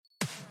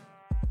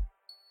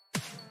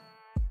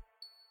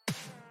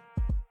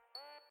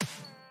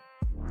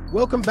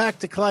Welcome back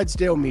to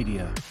Clydesdale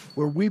Media,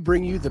 where we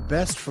bring you the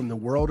best from the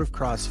world of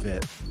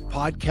CrossFit.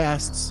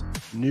 Podcasts,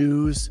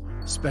 news,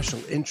 special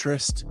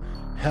interest,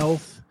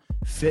 health,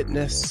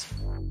 fitness.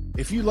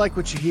 If you like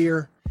what you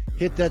hear,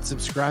 hit that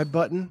subscribe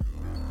button,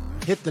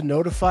 hit the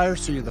notifier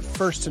so you're the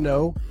first to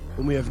know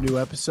when we have new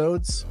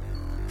episodes.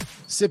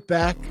 Sit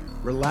back,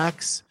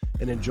 relax,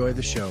 and enjoy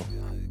the show.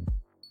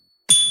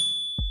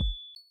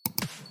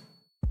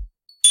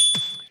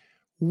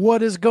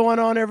 What is going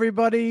on,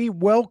 everybody?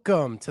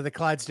 Welcome to the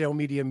Clydesdale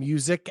Media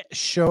Music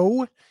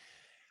Show.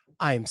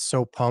 I am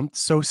so pumped,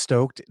 so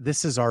stoked.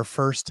 This is our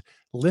first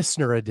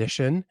listener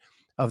edition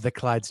of the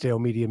Clydesdale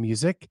Media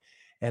Music,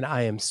 and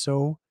I am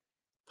so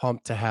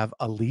pumped to have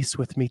Alyse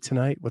with me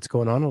tonight. What's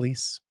going on,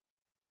 Alyse?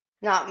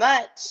 Not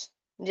much.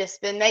 Just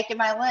been making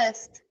my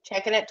list,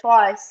 checking it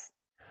twice.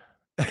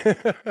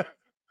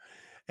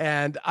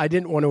 And I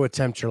didn't want to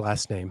attempt your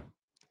last name.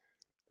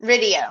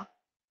 Ridao.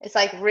 It's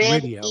like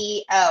Ridao.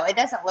 Ridao. It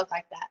doesn't look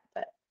like that,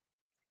 but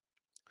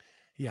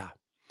yeah.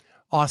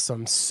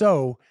 Awesome.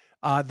 So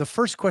the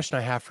first question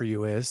I have for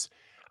you is,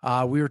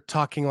 we were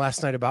talking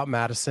last night about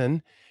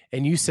Madison,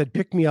 and you said,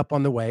 pick me up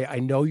on the way. I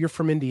know you're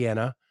from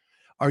Indiana.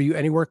 Are you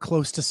anywhere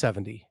close to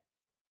 70?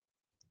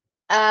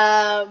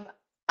 I'm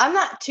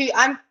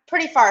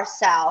pretty far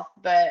south,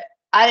 but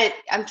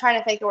I'm trying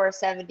to think of where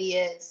 70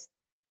 is.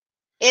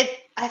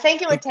 I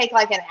think it would take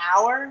like an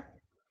hour.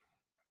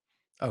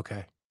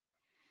 Okay.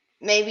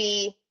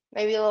 Maybe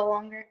a little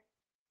longer.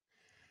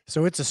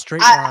 So it's a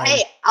straight line.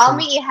 Hey, I'll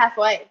meet you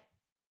halfway.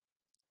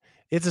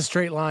 It's a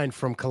straight line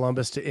from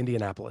Columbus to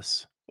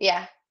Indianapolis.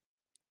 Yeah.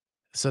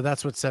 So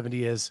that's what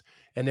 70 is.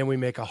 And then we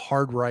make a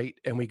hard right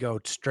and we go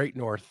straight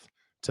north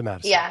to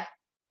Madison. Yeah.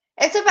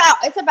 It's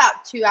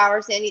about 2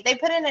 hours to Indy. They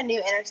put in a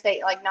new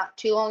interstate like not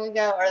too long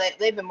ago, or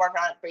they've been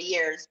working on it for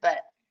years, but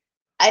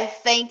I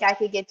think I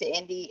could get to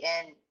Indy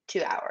in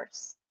 2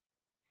 hours.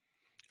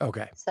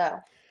 Okay. So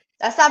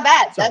that's not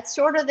bad. That's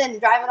shorter than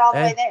driving all the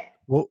way there.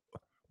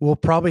 We'll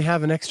probably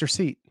have an extra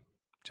seat.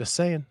 Just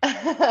saying.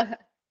 I'll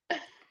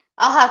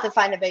have to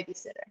find a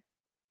babysitter.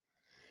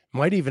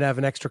 Might even have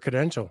an extra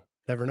credential.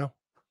 Never know.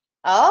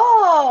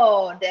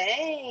 Oh,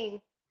 dang.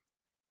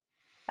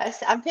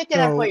 I'm picking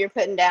up what you're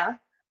putting down.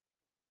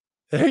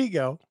 There you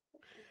go.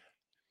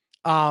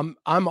 I'm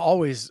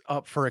always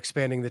up for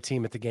expanding the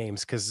team at the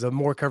games because the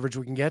more coverage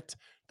we can get,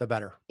 the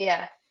better.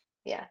 Yeah.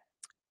 Yeah.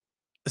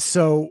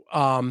 So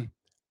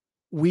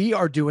we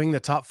are doing the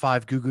top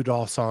 5 Goo Goo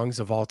Doll songs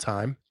of all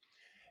time.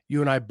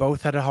 You and I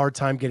both had a hard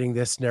time getting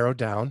this narrowed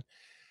down.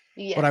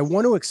 Yes. But I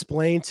want to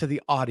explain to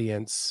the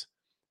audience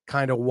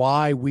kind of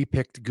why we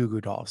picked Goo Goo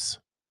Dolls.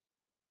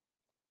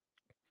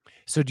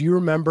 So do you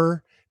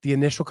remember the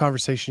initial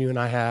conversation you and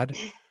I had?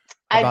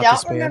 I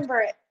don't remember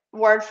it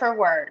word for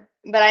word,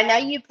 but I know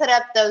you put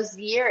up those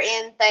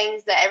year-end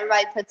things that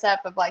everybody puts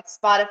up of like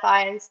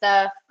Spotify and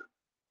stuff.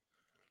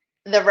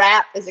 The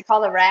rap, is it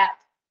called a rap?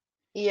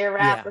 Year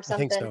rap or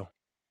something? I think so.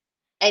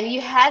 And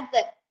you had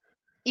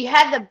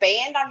the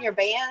band on your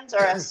bands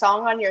or a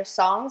song on your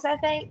songs, I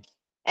think.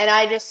 And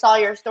I just saw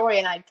your story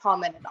and I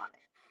commented on it.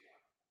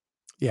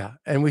 Yeah.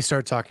 And we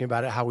started talking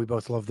about it, how we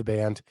both love the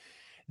band.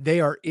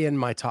 They are in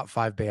my top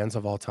 5 bands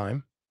of all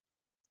time.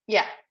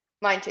 Yeah,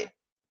 mine too.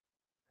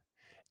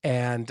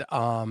 And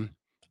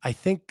I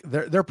think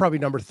they're probably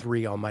number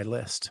 3 on my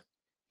list.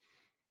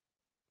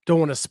 Don't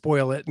want to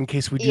spoil it in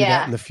case we do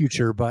that in the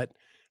future, but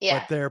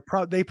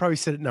they probably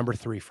sit at number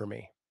 3 for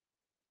me.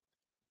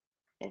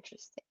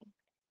 Interesting.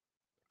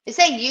 You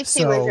say you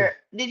two was your,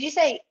 did you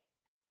say,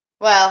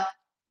 well,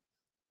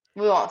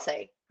 we won't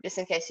say, just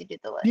in case you did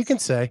the list. You can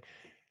say.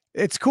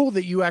 It's cool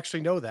that you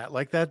actually know that.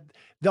 Like that,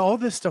 all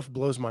this stuff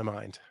blows my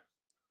mind.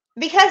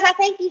 Because I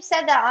think you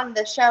said that on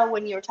the show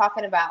when you were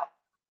talking about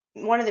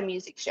one of the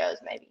music shows,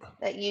 maybe,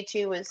 that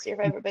U2 was your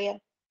favorite band.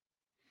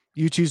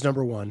 U2's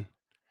number 1.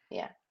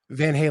 Yeah.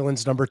 Van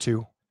Halen's number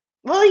 2.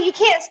 Well, you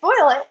can't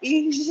spoil it.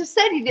 You just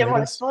said you didn't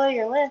want to spoil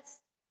your list.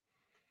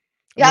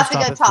 You have to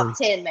go top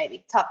 10,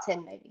 maybe. Top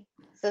 10, maybe.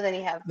 So then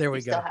you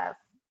still have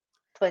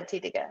plenty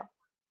to go.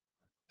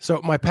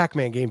 So my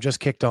Pac-Man game just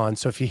kicked on.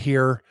 So if you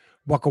hear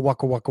waka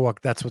waka waka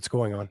waka, that's what's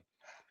going on.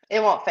 It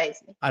won't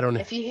faze me. I don't know.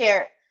 If you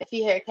hear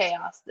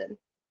chaos, then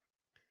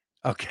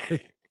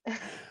okay.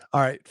 All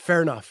right,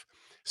 fair enough.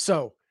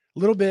 So a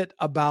little bit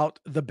about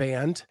the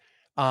band.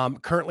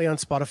 Currently on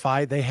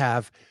Spotify, they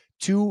have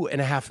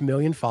 2.5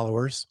 million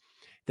followers.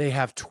 They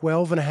have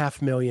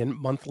 12.5 million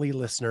monthly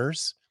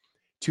listeners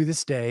to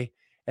this day,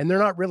 and they're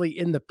not really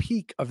in the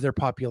peak of their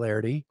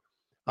popularity.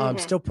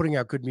 Still putting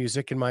out good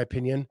music, in my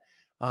opinion,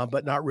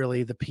 but not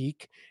really the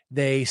peak.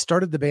 They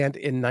started the band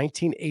in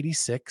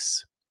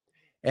 1986,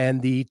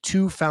 and the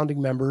 2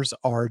 founding members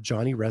are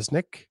Johnny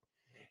Resnick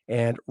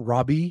and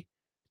Robbie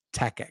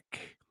Takek.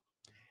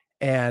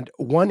 And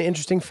one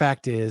interesting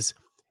fact is,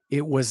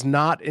 it was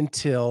not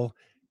until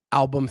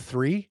album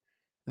 3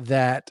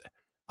 that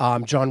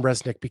John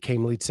Resnick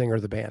became lead singer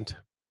of the band.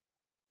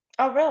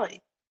 Oh,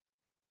 really?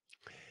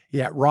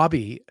 Yeah,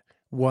 Robbie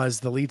was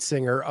the lead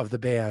singer of the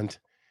band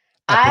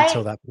up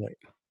until that point.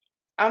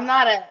 I'm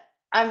not a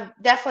I'm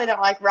definitely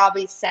don't like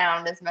Robbie's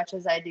sound as much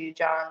as I do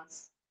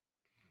John's.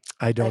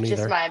 I don't That's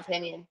just either. my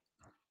opinion.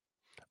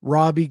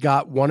 Robbie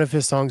got one of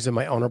his songs in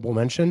my honorable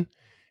mention,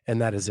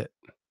 and that is it.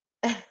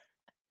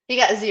 He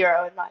got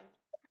 0 in mine.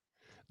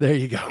 There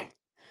you go.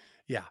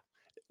 Yeah.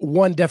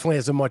 One definitely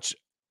has a much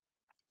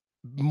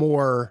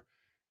more,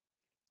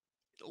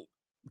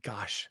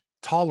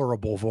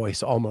 tolerable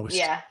voice almost.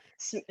 Yeah,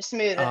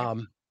 smoother.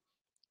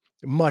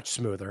 Much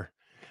smoother.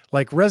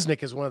 Like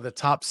Resnick is one of the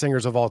top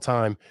singers of all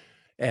time,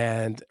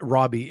 and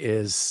Robbie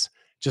is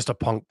just a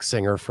punk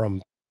singer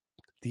from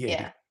the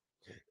Yeah,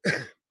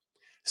 80s.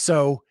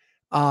 So,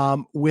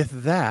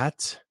 with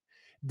that,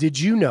 did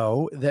you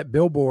know that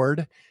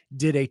Billboard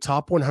did a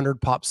top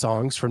 100 pop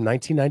songs from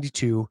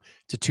 1992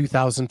 to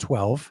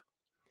 2012?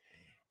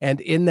 And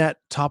in that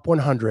top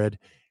 100,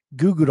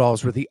 Goo Goo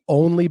Dolls were the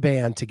only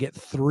band to get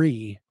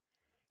 3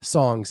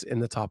 songs in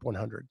the top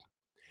 100,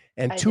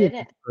 and I 2 of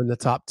them didn't. are in the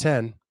top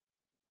 10.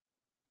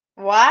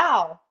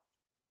 Wow.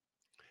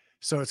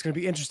 So it's going to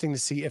be interesting to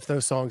see if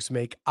those songs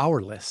make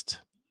our list.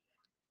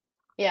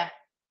 Yeah.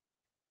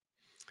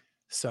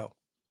 So,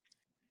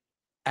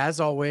 as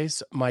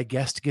always, my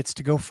guest gets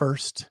to go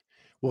first.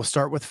 We'll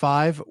start with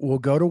 5. We'll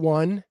go to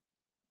 1.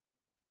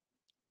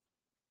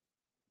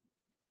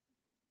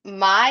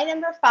 My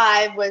number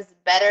 5 was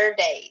Better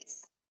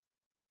Days.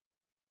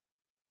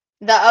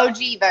 The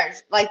OG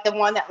version, like the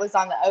one that was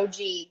on the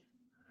OG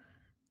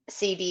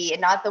CD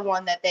and not the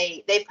one that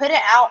they put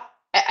it out.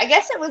 I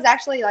guess it was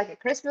actually like a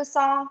Christmas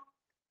song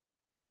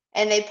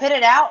and they put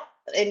it out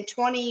in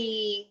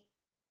 20,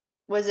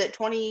 was it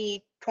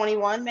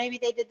 2021 maybe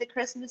they did the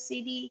Christmas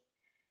CD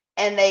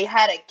and they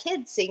had a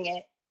kid sing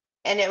it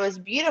and it was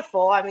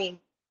beautiful. I mean,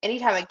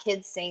 anytime a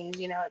kid sings,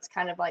 it's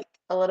kind of like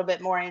a little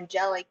bit more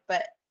angelic,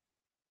 but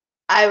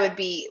I would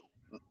be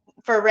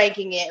for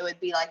ranking it would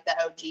be like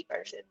the OG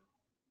version.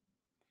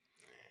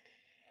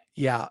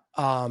 Yeah,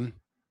 I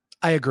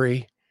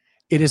agree.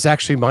 It is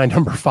actually my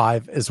number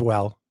 5 as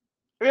well.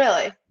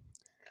 Really?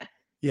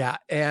 Yeah,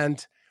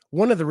 and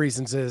one of the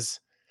reasons is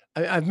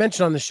I've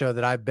mentioned on the show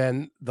that I've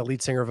been the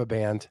lead singer of a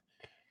band.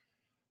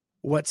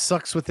 What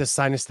sucks with this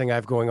sinus thing I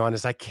have going on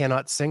is I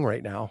cannot sing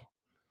right now.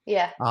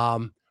 Yeah.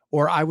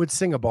 Or I would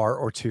sing a bar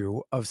or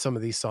 2 of some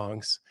of these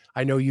songs.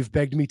 I know you've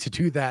begged me to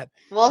do that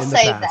We'll in the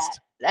save that. past.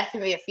 That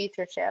can be a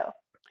future show.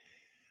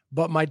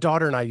 But my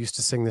daughter and I used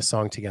to sing this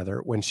song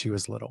together when she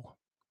was little.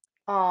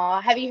 Oh,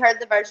 have you heard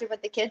the version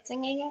with the kids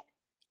singing it?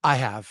 I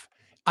have.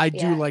 I do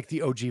Yeah. like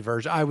the OG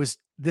version.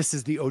 This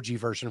is the OG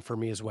version for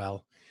me as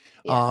well.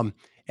 Yeah. Um,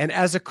 and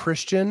as a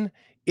Christian,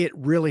 it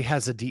really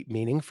has a deep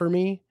meaning for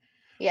me,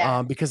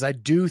 Yeah. because I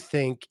do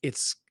think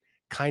it's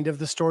kind of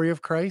the story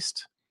of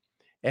Christ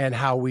and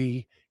how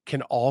we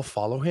can all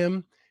follow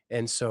him.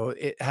 And so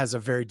it has a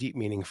very deep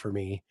meaning for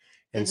me.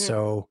 And Hmm.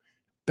 so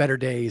Better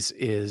Days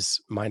is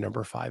my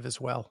number 5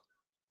 as well.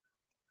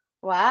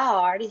 Wow,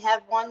 I already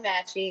have one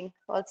matching.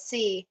 Let's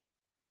see.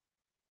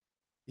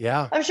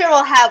 Yeah, I'm sure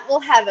we'll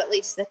have at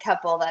least a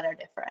couple that are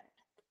different.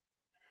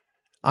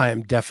 I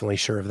am definitely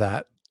sure of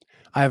that.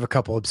 I have a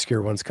couple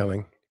obscure ones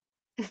coming.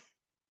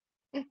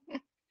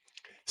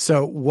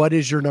 So what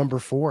is your number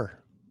 4?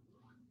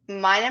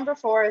 My number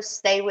 4 is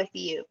Stay With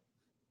You.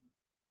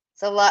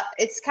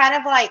 It's kind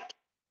of like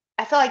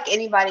I feel like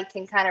anybody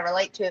can kind of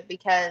relate to it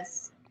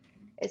because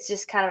it's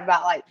just kind of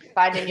about like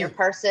finding your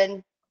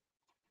person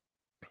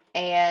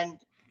and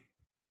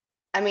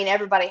I mean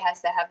everybody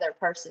has to have their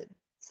person.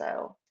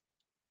 So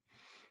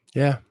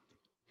Yeah.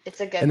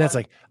 it's a good And that's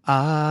one. like,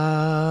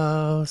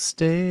 I'll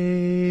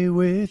stay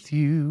with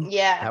you.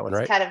 Yeah, That one, it's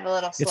right? kind of a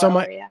little It's on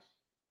my slower, yeah.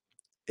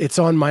 it's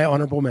on my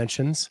honorable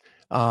mentions.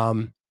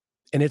 Um,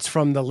 and it's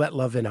from the Let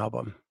Love In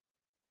album.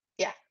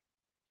 Yeah.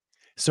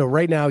 So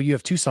right now you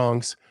have 2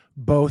 songs,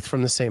 both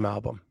from the same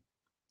album.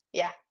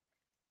 Yeah.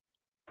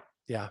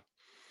 Yeah.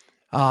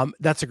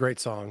 That's a great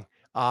song.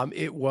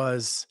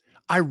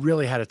 I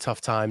really had a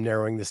tough time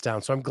narrowing this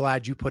down. So I'm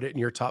glad you put it in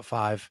your top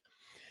 5.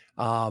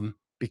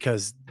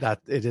 Because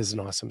it is an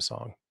awesome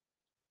song.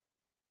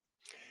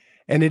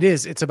 And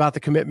it's about the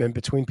commitment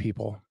between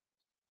people.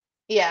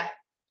 Yeah.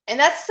 And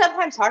that's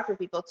sometimes hard for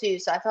people too.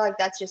 So I feel like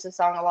that's just a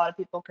song a lot of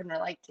people can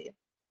relate to.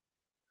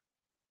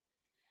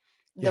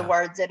 The Yeah.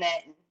 words in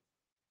it. And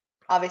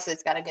obviously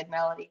it's got a good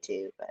melody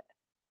too, but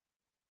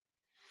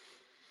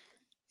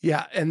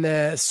Yeah.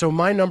 And so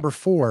my number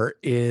 4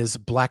 is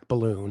Black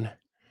Balloon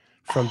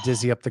from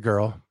Dizzy Up the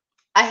Girl.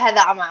 I had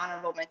that on my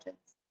honorable mentions.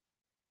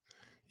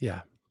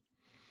 Yeah.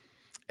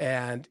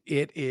 And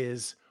it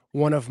is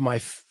one of my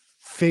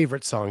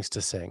favorite songs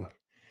to sing.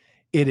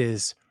 It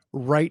is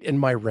right in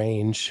my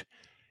range.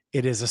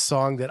 It is a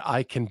song that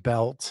I can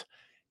belt.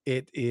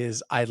 I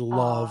Oh,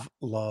 love,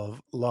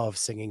 love, love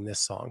singing this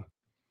song.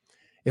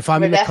 If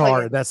I'm we're in the definitely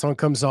car, that song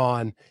comes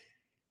on,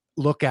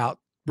 look out,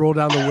 roll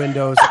down the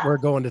windows. We're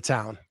going to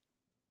town.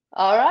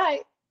 all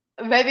right.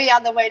 Maybe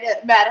on the way to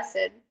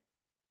Madison,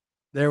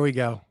 There we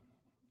go.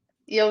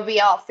 you'll be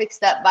all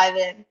fixed up by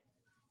then.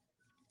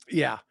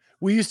 Yeah.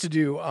 We used to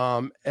do,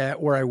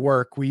 at where I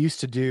work, we used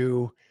to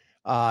do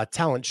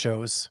talent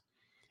shows.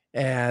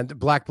 And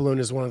Black Balloon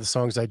is one of the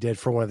songs I did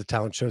for one of the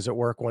talent shows at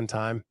work one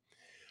time.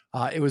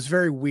 It was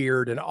very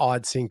weird and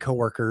odd seeing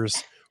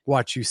coworkers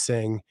watch you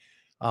sing.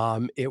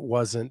 It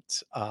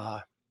wasn't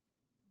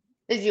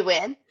Did you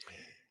win?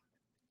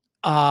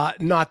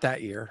 not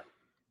that year.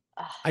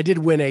 Ugh. I did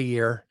win a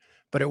year,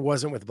 but it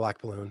wasn't with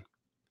Black Balloon.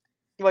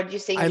 What did you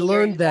sing I the year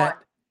learned you won? that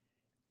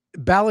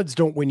ballads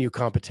don't win you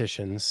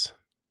competitions.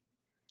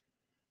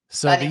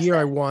 So the Funny year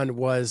I stuff. won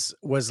was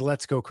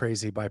Let's Go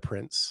Crazy by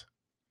Prince.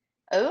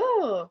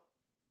 Ooh,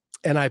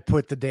 And I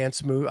put some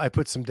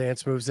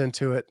dance moves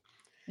into it.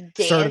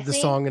 Started the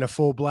dancing? song in a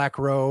full black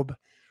robe,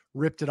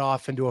 ripped it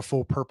off into a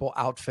full purple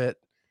outfit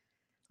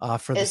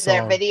for the Is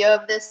there song. video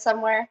of this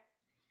somewhere?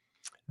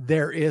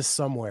 There is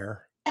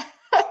somewhere.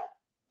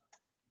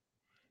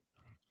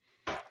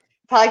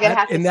 Probably gonna That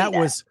have to and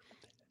see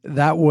that.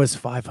 that was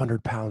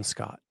 500 pounds,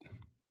 Scott.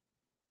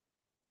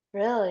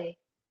 Really?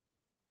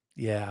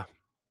 Yeah.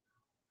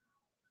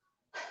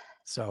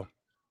 So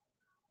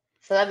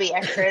So that'd be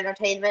extra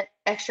entertainment,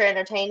 extra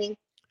entertaining.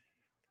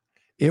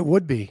 it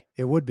would be.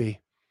 It would be.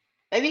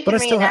 Maybe you But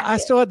can I reenact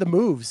it. still had the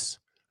moves.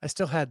 I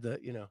still had the.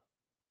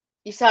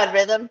 You saw it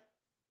rhythm?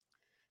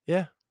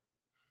 Yeah.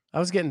 I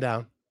was getting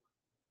down.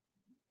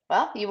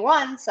 Well, you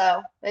won,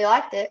 so they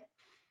liked it.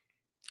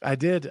 I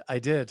did. I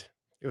did.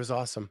 It was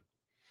awesome.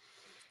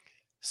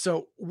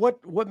 So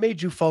what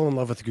made you fall in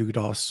love with the Goo Goo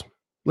Dolls?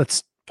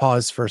 Let's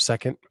pause for a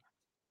second.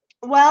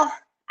 Well,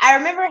 I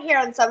remember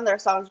hearing some of their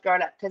songs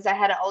growing up because I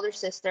had an older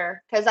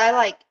sister. Because I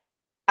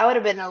would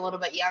have been a little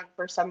bit young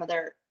for some of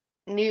their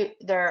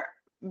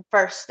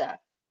first stuff.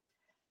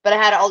 But I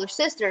had an older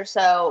sister,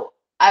 so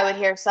I would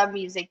hear some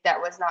music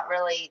that was not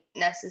really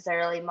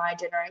necessarily my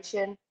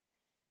generation.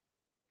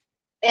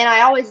 And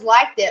I always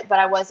liked it, but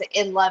I wasn't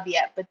in love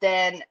yet. But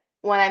then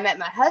when I met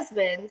my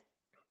husband,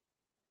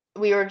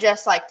 we were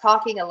just like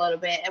talking a little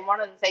bit, and one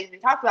of the things we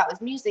talked about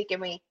was music,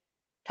 and we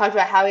talked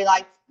about how we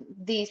liked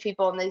these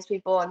people, and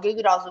Goo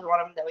Goo Dolls was one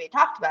of them that we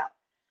talked about.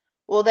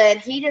 Well, then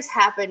he just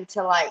happened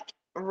to like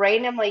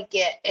randomly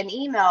get an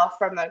email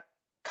from a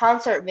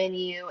concert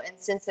venue in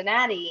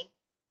Cincinnati,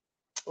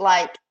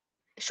 like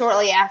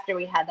shortly after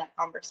we had that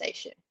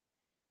conversation.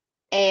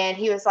 And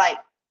he was like,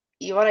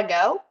 "You want to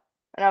go?"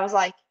 And I was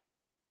like,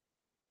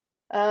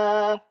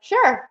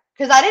 sure.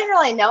 Because I didn't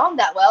really know him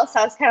that well. So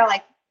I was kind of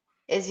like,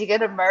 is he going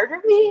to murder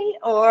me?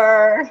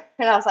 Or,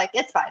 and I was like,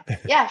 it's fine.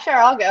 Yeah, sure,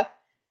 I'll go.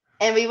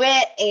 And we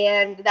went,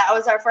 and that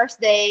was our first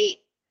date.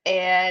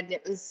 And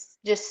it was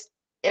just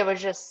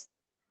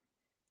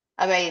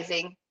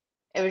amazing.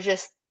 It was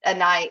just a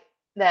night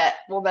that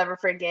we'll never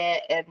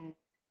forget. And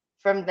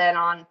from then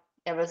on,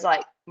 it was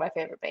like my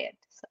favorite band.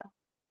 So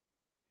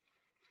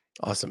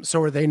Awesome.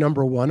 So are they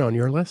number one on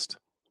your list?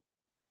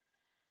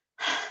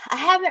 I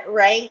haven't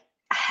ranked.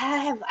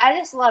 I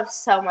just love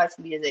so much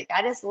music.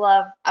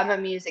 I'm a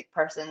music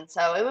person,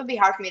 so it would be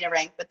hard for me to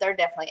rank, but they're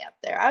definitely up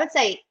there. I would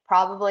say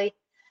probably.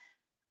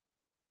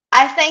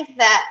 I think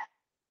that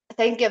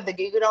think of the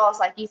Goo Goo Dolls,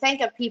 like you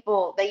think of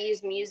people, they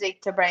use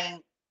music to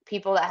bring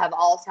people that have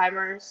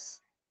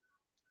Alzheimer's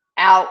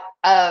out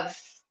of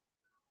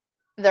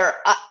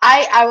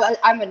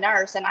I'm a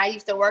nurse and I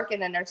used to work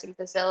in a nursing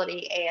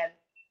facility, and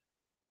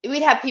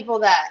we'd have people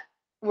that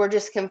were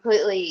just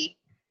completely,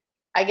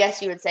 I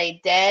guess you would say,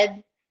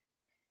 dead.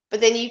 But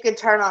then you could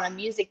turn on a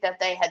music that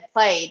they had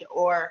played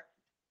or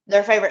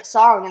their favorite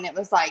song, and it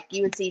was like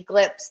you would see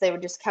glimpses. They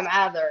would just come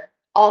out of their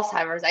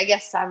Alzheimer's. I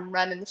guess I'm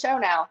running the show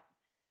now,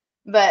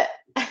 but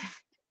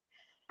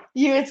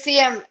you would see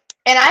them.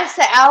 And I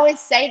always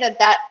say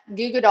that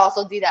Goo Goo Dolls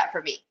will do that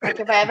for me. Like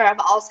if I ever have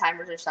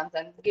Alzheimer's or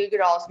something, Goo Goo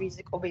Dolls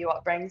music will be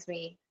what brings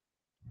me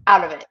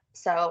out of it.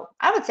 So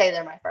I would say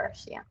they're my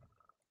first. Yeah.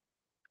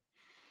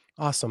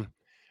 Awesome.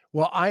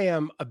 Well, I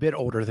am a bit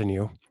older than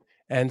you.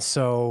 And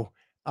so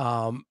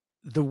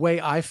the way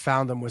I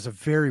found them was a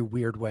very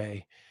weird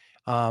way.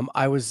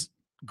 I was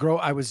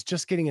I was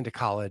just getting into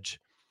college,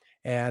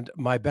 and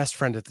my best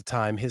friend at the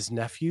time, his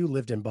nephew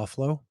lived in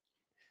Buffalo,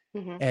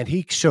 Hmm. and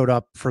he showed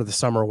up for the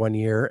summer one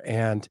year,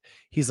 and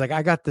he's like,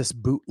 I got these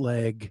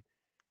bootleg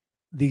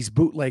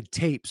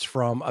tapes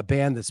from a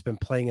band that's been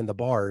playing in the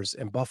bars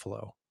in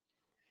Buffalo.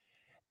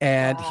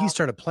 And he Wow.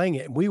 started playing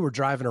it, and we were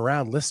driving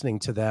around listening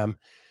to them.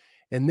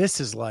 And this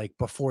is like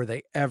before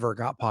they ever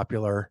got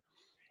popular.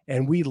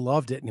 And we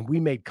loved it. And we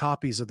made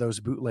copies of those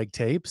bootleg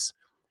tapes.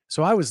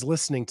 So I was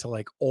listening to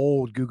like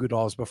old Goo Goo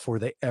Dolls before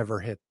they ever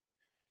hit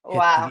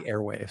Wow. the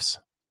airwaves.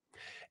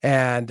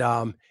 And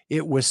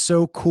it was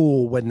so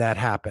cool when that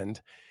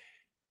happened.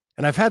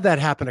 And I've had that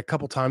happen a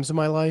couple times in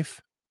my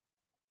life.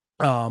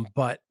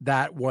 But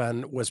that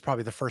one was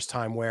probably the first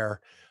time where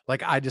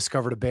like I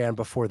discovered a band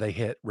before they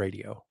hit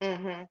radio.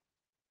 Hmm.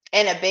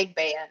 And a big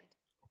band.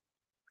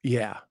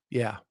 Yeah.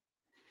 Yeah.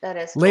 That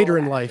is cool Later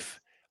when in that life, happens.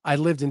 I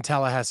lived in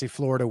Tallahassee,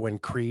 Florida when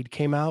Creed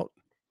came out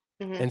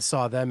Hmm. and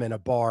saw them in a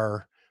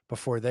bar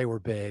before they were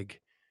big.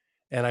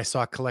 And I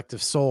saw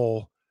Collective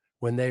Soul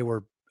when they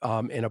were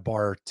in a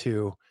bar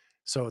too.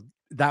 So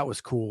that was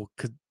cool.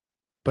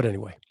 But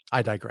anyway,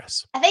 I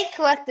digress. I think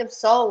Collective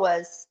Soul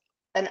was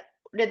an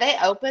Did they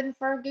open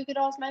for Goo Goo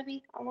Dolls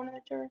maybe on one of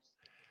the tours?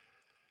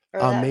 Or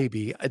that?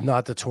 Maybe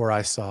not the tour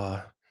I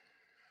saw.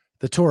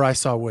 The tour I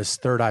saw was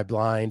Third Eye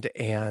Blind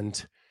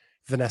and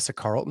Vanessa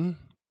Carlton.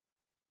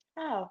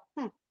 Oh,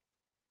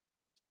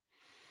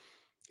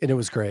 And it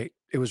was great.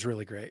 It was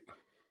really great.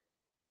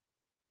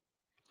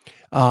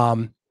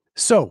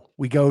 So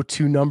we go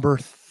to number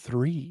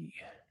 3.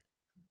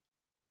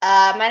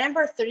 My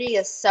number 3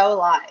 is So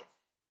Live.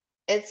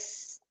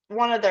 It's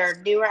one of their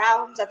newer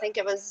albums. I think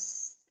it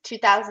was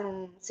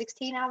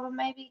 2016 album,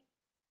 maybe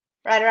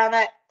right around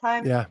that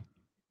time. Yeah.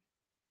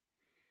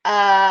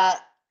 Uh,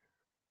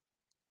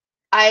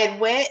 I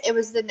went. It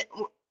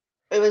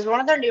was one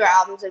of their newer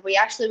albums, and we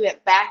actually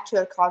went back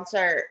to a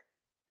concert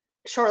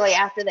shortly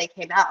after they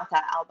came out with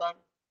that album.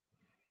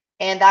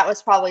 And that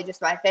was probably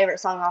just my favorite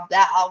song off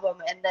that album.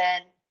 And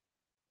then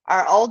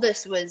our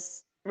oldest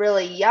was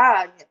really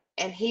young,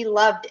 and he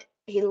loved it.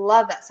 He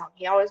loved that song.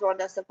 He always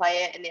wanted us to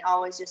play it, and he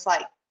always just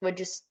like would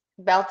just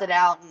belt it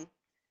out. And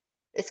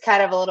it's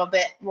kind of a little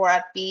bit more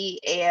upbeat.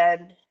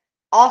 And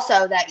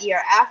also that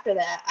year after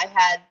that, I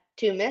had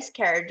 2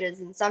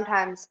 miscarriages, and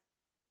sometimes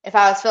if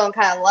I was feeling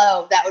kind of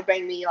low, that would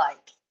bring me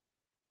like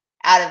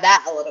out of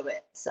that a little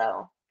bit.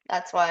 So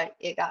that's why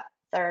it got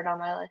third on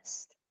my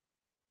list.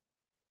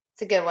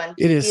 It's a good one.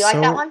 It is Do you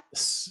like that so one?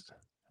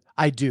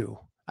 I do.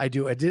 I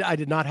do. I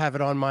did not have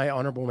it on my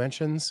honorable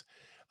mentions.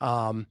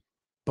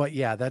 But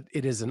yeah, that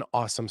it is an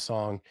awesome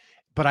song.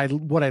 But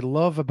what I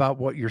love about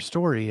what your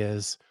story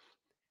is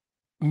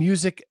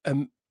music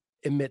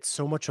emits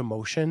so much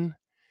emotion.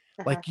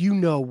 Uh-huh. Like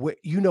what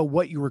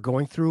you were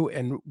going through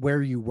and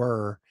where you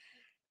were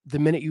the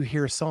minute you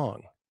hear a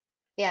song.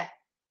 Yeah.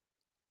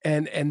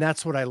 And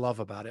that's what I love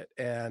about it.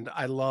 And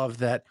I love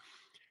that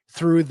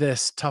through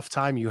this tough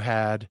time you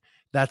had,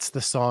 that's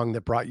the song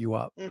that brought you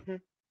up. Mm-hmm.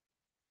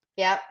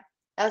 Yep.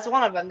 That was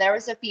one of them. There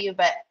was a few,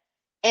 but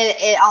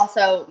it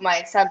also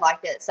my son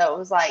liked it, so it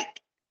was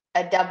like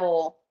a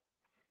double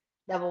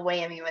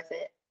whammy with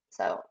it.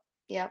 So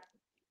yep.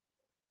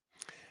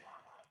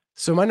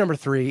 So my number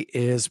 3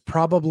 is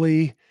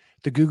probably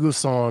the Goo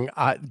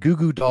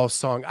Goo Dolls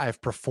song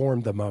I've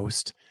performed the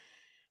most,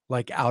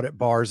 like out at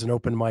bars and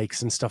open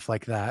mics and stuff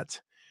like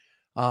that.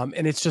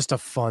 And it's just a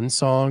fun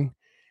song,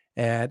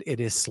 and it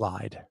is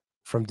Slide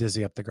from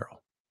Dizzy Up the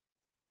Girl.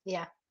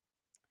 Yeah.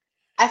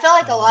 I feel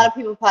like a lot Um, of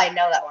people probably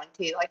know that one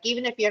too. Like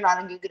even if you're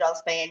not a Goo Goo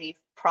Dolls fan, you've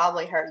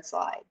probably heard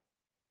Slide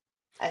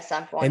at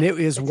some and point. it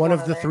is It's one one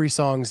of of the their 3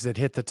 songs that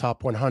hit the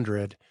top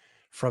 100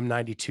 from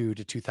 92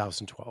 to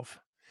 2012,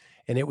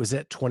 and it was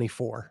at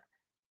 24.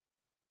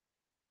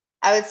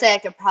 I would say I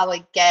could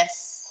probably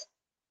guess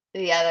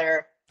the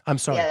other I'm the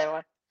sorry. other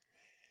one.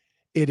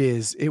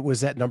 It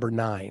was at number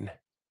 9.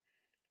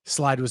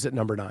 Slide was at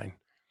number 9.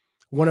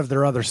 One of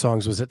their other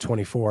songs was at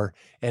 24,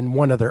 and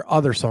one of their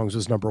other songs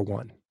was number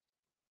 1.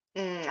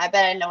 I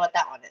bet I know what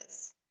that one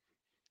is.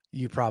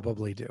 You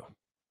probably do.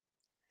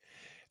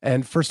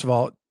 And first of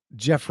all,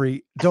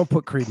 Jeffrey, don't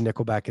put Creed and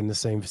Nickelback in the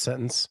same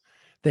sentence.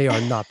 They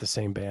are not the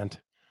same band.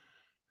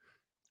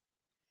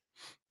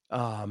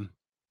 Can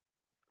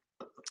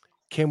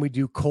we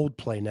do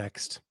Coldplay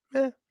next?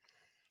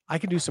 I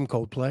can do some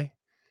Coldplay.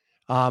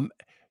 I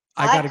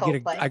like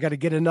Coldplay. I got to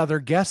get another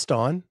guest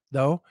on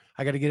though.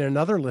 I got to get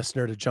another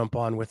listener to jump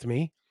on with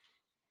me.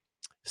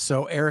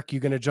 So Eric, you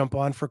going to jump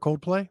on for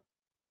Coldplay?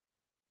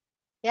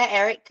 Yeah,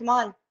 Eric, come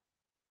on.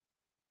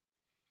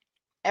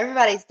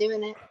 Everybody's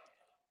doing it.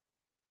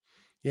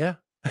 Yeah,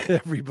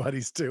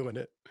 everybody's doing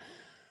it.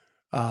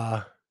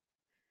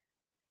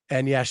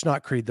 And Yash,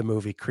 not Creed the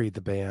movie, Creed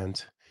the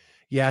band.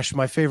 Yash,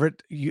 my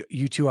favorite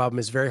U2 album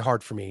is very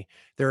hard for me.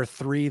 There are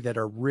 3 that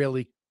are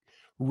really,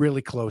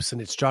 really close,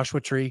 and it's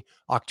Joshua Tree,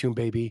 Octoon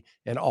Baby,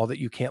 and All That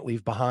You Can't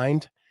Leave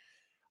Behind.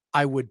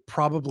 I would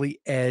probably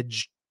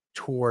edge,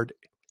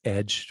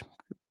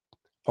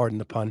 pardon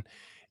the pun,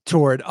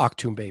 toward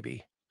Octoon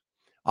Baby.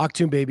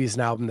 Octoon Baby is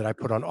an album that I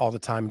put on all the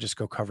time and just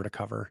go cover to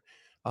cover.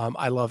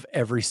 I love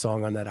every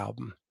song on that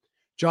album.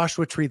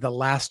 Joshua Tree, the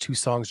last 2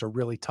 songs are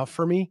really tough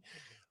for me.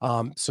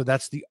 So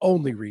that's the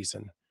only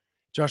reason.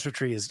 Joshua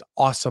Tree is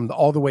awesome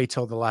all the way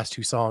till the last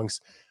 2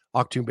 songs.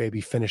 Octoon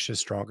Baby finishes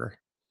stronger.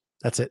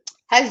 That's it.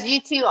 Has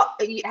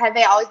have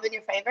they always been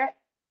your favorite?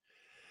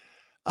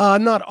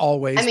 Not I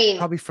always, mean,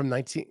 probably from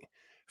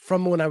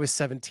when I was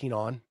 17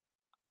 on.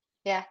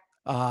 yeah.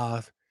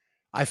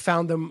 I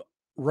found them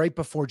right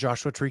before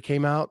Joshua Tree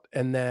came out,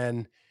 and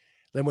then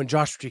when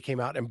Joshua Tree came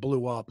out and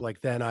blew up,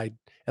 like then I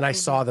hmm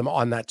saw them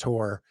on that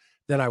tour,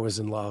 then I was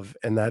in love.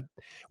 And that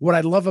what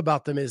I love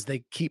about them is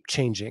they keep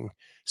changing.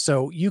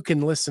 So you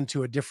can listen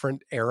to a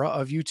different era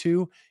of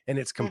U2 and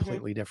it's hmm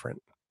completely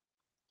different.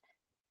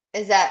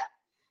 Is that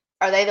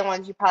are they the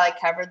ones you probably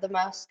covered the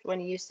most when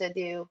you used to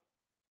do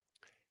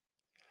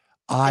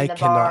in I the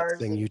cannot bars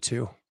sing and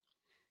U2.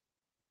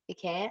 you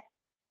can't?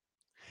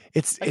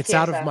 Let's It's hear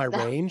out of some. my No.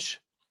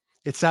 range.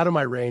 It's out of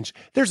my range.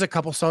 There's a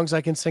couple songs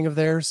I can sing of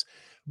theirs,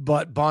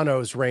 but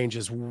Bono's range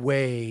is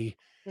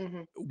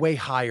hmm way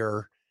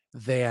higher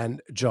than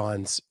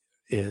John's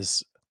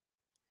is.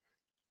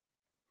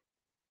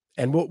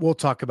 And we'll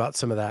talk about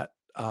some of that.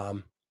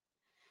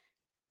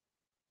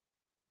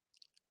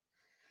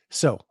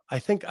 So I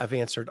think I've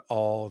answered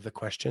all the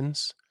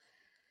questions.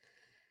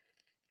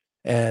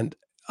 And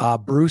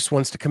Bruce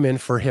wants to come in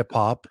for hip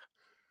hop.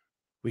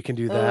 We can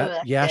do Oh, that.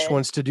 that's Yash good.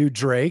 wants to do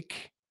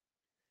Drake.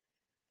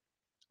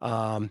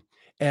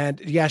 And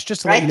Yash,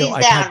 just to let you Write know, these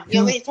I've had down. You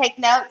want two. me to take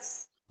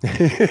notes?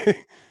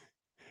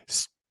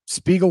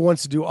 Spiegel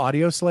wants to do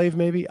Audio Slave,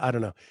 maybe. I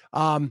don't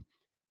know.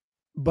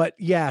 But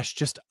Yash,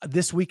 just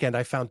this weekend,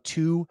 I found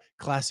two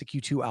classic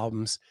U2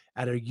 albums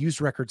at a used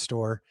record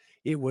store.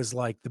 It was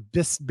like the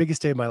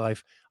biggest day of my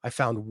life. I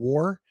found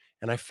War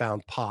and I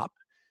found Pop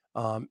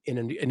in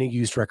a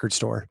used record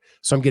store.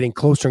 So I'm getting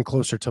closer and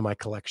closer to my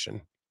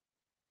collection.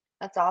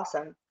 That's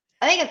awesome.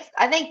 I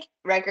think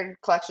record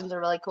collections are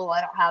really cool.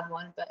 I don't have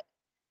one, but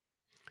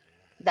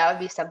that would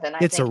be something I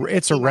think I could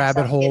It's a see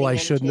rabbit myself hole I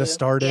getting shouldn't have into.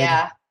 started.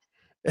 Yeah.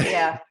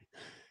 Yeah.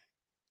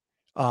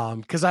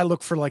 Because I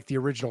look for like the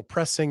original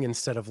pressing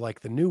instead of like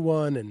the new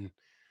one, and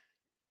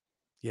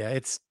yeah,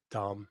 it's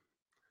dumb.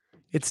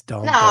 It's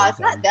dumb, No, dumb, it's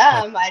not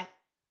dumb. But dumb.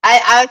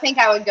 I would think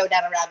I would go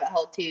down a rabbit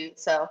hole too.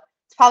 So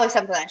it's probably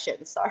something I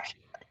shouldn't start.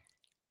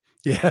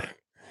 yeah.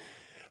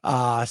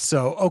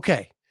 So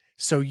okay.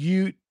 So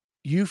you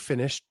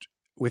finished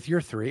with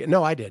your three.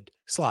 No, I did.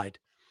 Slide.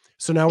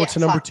 So now we're Yeah. to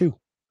So number two.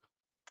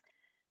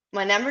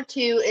 my number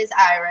two is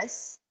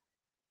Iris,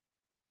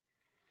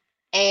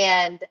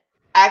 and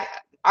I,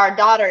 our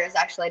daughter is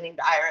actually named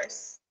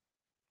Iris.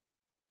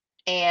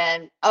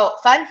 And oh,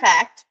 fun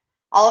fact: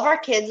 all of our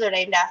kids are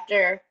named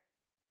after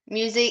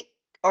music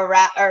or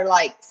rap or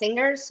like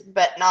singers,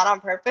 but not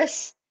on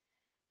purpose.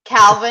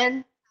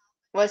 Calvin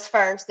was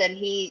first, and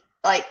he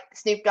like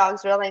Snoop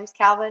Dogg's real name's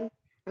Calvin.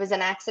 It was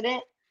an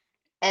accident.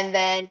 And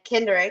then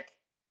Kendrick,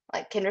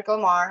 like Kendrick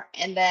Lamar,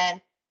 and then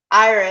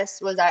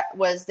Iris was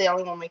the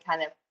only one we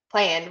kind of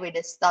planned. We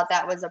just thought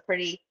that was a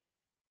pretty.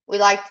 We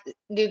liked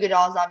Goo Goo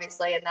Dolls,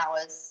 obviously, and that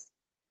was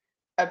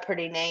a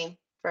pretty name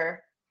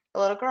for a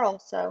little girl.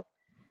 So,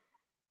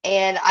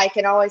 and I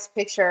can always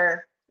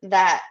picture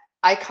that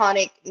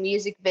iconic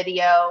music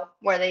video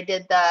where they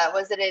did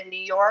was it in New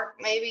York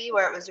maybe,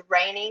 where it was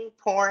raining,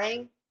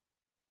 pouring,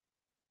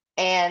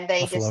 and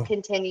they just Buffalo.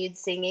 continued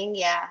singing.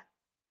 Yeah,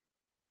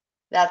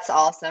 that's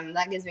awesome.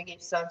 That gives me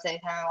goosebumps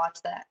anytime I watch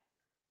that.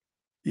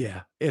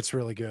 Yeah, it's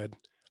really good.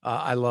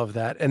 I love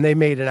that. And they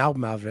made an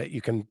album out of it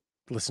you can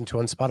listen to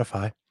on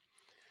Spotify.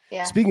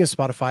 Yeah, Speaking of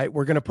Spotify,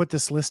 we're going to put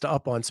this list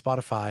up on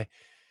Spotify.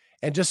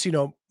 And just,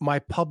 my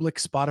public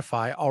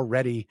Spotify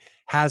already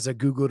has a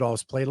Goo Goo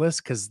Dolls playlist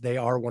because they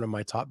are one of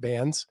my top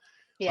bands.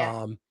 yeah,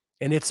 Um,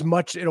 and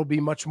it'll be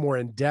much more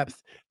in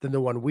depth than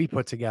the one we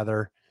put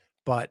together,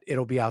 but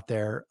it'll be out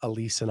there.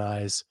 Alyse and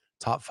I's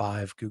top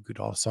 5 Goo Goo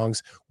Dolls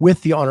songs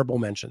with the honorable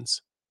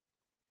mentions.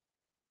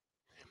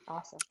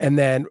 awesome. And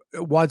then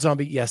Wad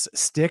Zombie, yes,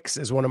 Styx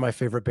is one of my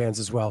favorite bands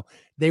as well.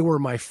 They were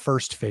my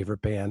first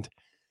favorite band.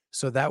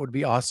 So that would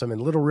be awesome.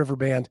 And Little River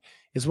Band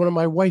is one of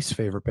my wife's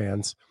favorite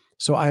bands.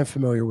 So I am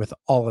familiar with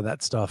all of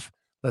that stuff.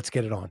 Let's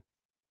get it on.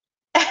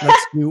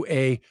 Let's do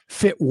a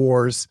Fit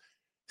Wars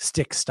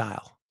Styx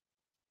style.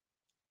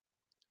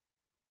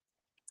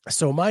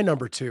 So my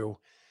number 2,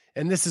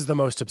 and this is the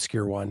most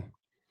obscure one,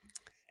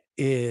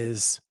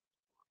 is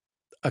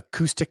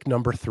acoustic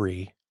number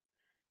 3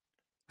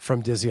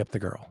 from Dizzy Up the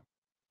Girl.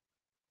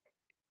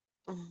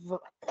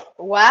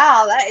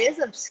 Wow, that is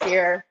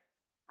obscure.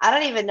 I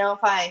don't even know if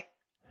I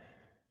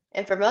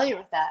am familiar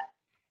with that.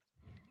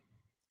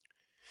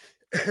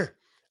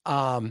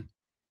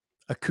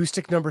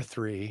 Acoustic number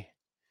 3.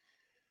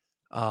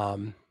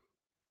 Um,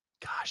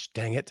 Gosh,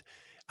 dang it.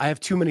 I have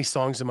too many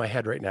songs in my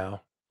head right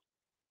now.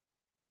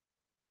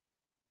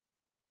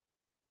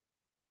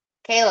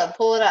 Caleb,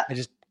 pull it up. I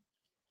just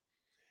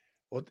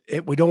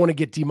we don't want to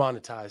get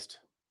demonetized,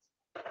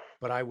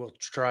 but I will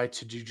try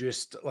to do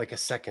just like a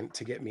second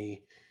to get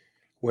me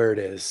where it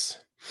is.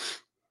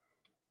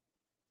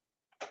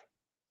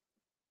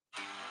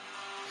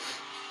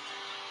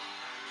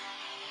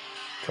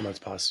 Come on, let's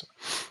pause.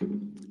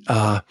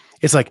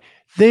 It's like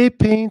they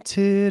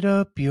painted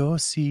up your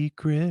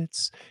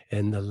secrets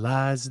and the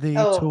lies they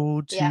Oh,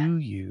 told yeah, to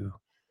you.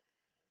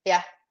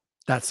 yeah.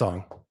 That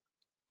song.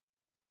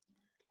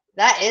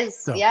 That is,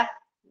 So, yeah.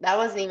 That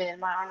wasn't even in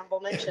my honorable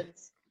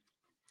mentions.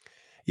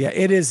 yeah,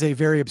 it is a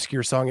very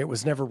obscure song. It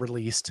was never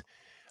released.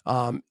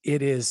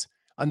 It is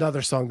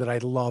another song that I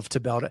love to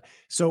belt it.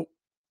 So,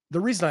 the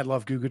reason I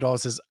love Goo Goo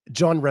Dolls is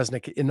John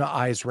Resnick in the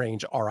Eyes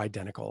range are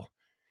identical,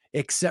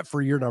 except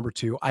for your number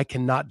 2. I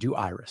cannot do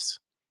Iris.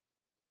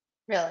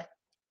 Really?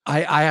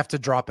 I have to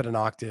drop it an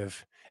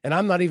octave, and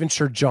I'm not even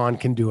sure John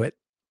can do it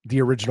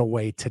the original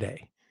way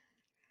today.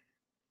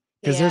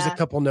 Because there's a Yeah.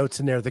 couple notes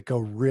in there that go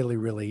really,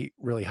 really,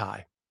 really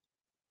high.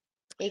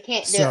 He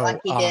can't do it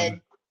like So, he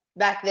did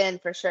back then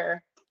for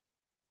sure.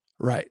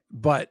 right.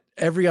 But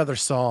every other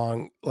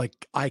song,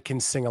 like I can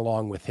sing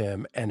along with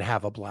him and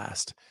have a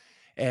blast.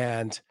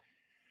 And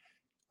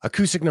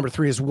acoustic number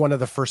 3 is one of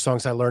the first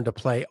songs I learned to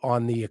play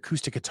on the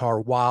acoustic guitar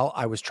while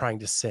I was trying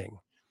to sing.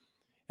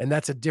 And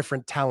that's a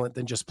different talent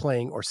than just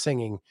playing or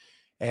singing.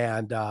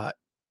 And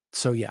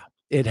so, yeah,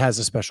 it has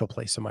a special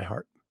place in my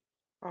heart.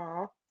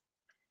 Oh.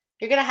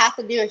 You're gonna have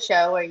to do a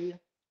show where you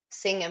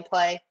sing and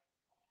play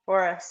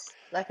for us.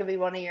 That could be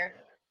one of your.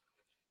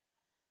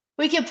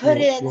 We can put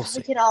in. We'll We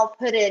see. can all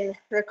put in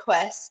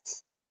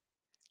requests.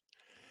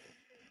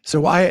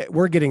 So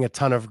we're getting a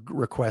ton of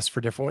requests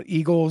for different ones.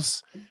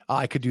 Eagles.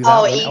 I could do that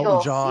Oh, one. Elton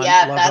Eagles. John.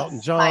 Yeah, Love Elton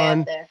that's high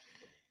up John.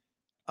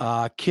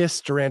 there.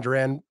 Kiss. Duran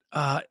Duran.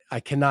 I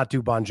cannot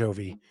do Bon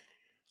Jovi.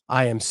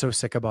 I am so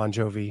sick of Bon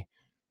Jovi.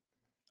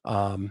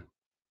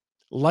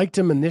 Liked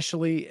him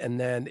initially, and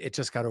then it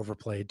just got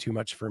overplayed too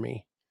much for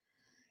me.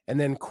 And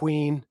then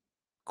Queen.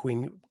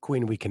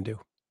 We can do.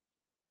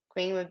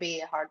 Queen would be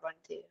a hard one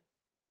too.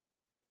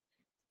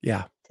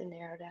 Yeah. To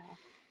narrow down.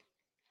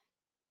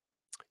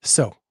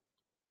 So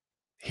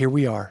here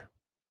we are.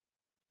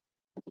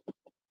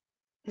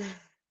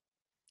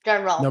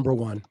 Drum roll. Number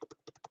one.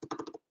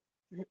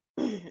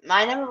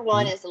 My number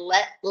one Hmm? is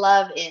Let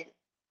Love In.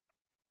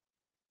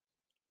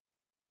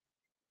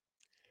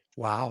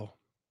 Wow.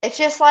 It's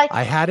just like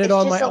I had it it's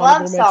on just my a love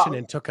honorable mention song.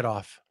 and took it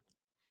off.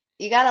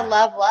 You gotta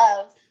love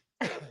love.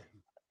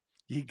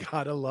 You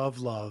gotta love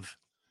love.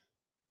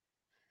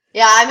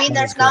 Yeah, I mean,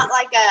 That is there's not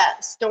great. like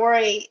a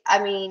story,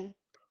 I mean,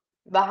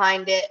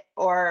 behind it,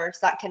 or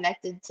it's not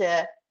connected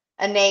to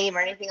a name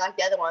or anything like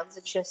the other ones.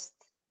 It's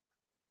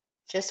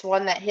just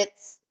one that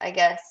hits, I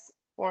guess,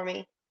 for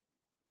me.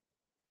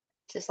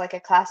 Just like a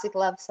classic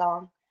love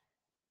song.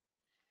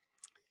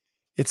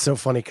 It's so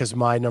funny because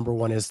my number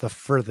one is the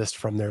furthest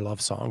from their love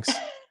songs.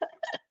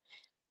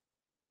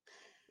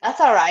 That's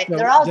all right. So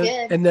They're all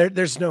good. and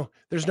there's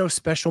no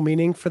special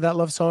meaning for that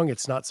love song.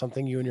 It's not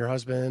something you and your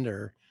husband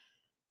or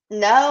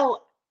No,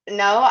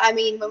 no. I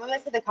mean, when we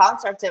went to the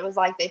concerts, it was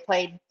like they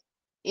played,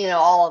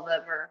 all of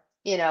them or,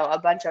 a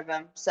bunch of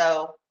them.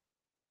 So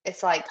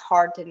it's like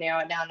hard to narrow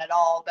it down at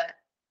all. But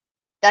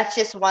that's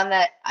just one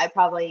that I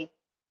probably,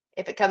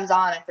 if it comes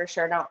on, I for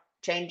sure don't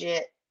change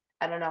it.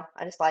 I don't know.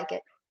 I just like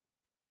it.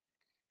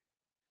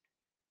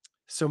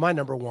 so my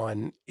number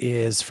one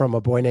is from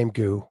a boy named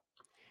Goo,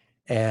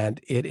 and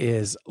it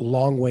is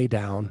Long Way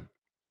Down.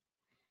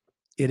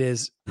 It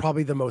is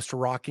probably the most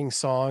rocking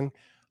song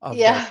of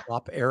their Yeah,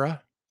 pop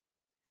era.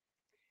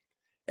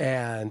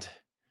 And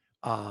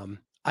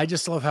I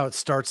just love how it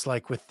starts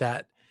like with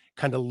that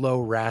kind of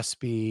low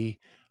raspy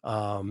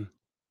um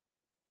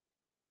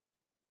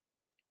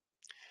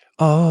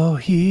oh,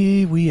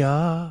 here we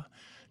are,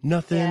 yeah.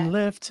 nothing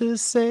left to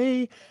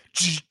say.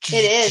 It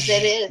is.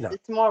 It is. No.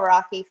 It's more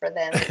rocky for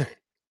them.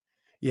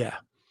 Yeah.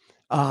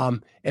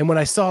 And when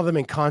I saw them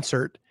in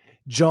concert,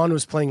 John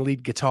was playing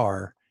lead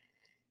guitar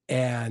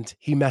and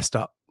he messed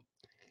up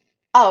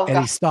Oh and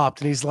he God.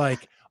 stopped and he's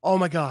like, "Oh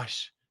my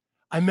gosh,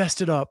 I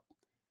messed it up.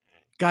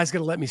 Guy's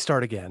gonna let me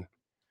start again."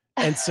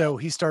 And so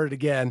he started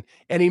again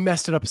and he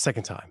messed it up a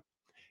second time.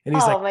 And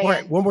he's Oh like, "All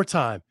right, man, one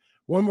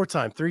more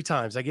time, three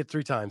times. I get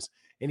three times."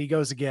 And he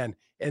goes again,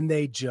 and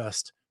they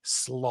just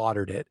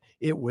slaughtered it.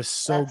 It was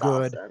so that's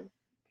good, awesome.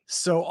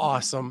 so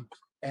awesome.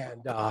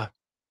 And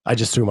I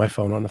just threw my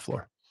phone on the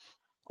floor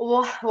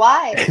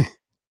Why?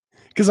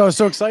 because I was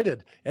so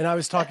excited and I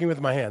was talking with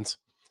my hands.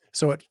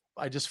 So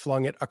I just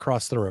flung it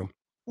across the room.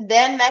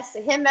 Then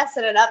him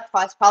messing it up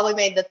twice probably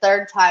made the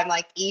third time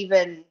like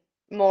even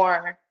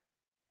more,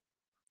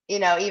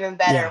 even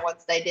better Yeah.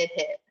 once they did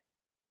hit.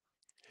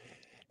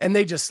 And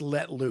they just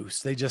let loose.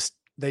 They just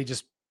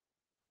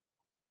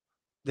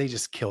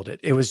killed it.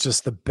 It was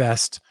just the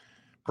best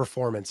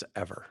performance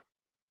ever.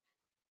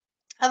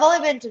 I've only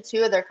been to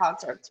two of their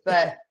concerts,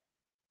 but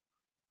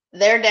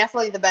they're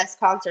definitely the best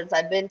concerts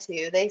I've been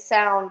to. They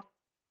sound,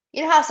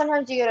 you know how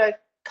sometimes you go to a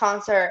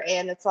concert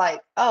and it's like,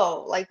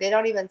 oh, like they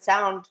don't even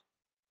sound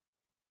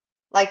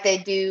like they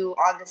do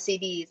on the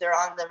CDs or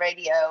on the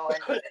radio,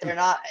 and they're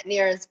not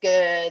near as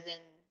good. And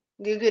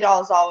Goo Goo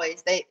Dolls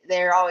always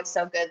they're always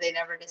so good. They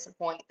never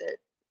disappoint.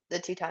 The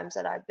two times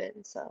that I've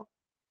been. So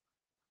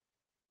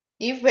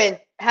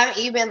haven't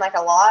you been like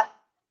a lot?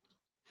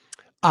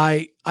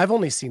 I've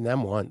only seen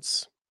them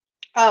once.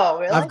 Oh,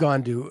 I've really?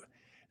 gone to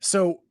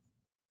so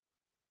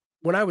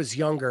when I was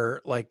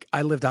younger, like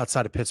I lived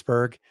outside of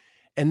Pittsburgh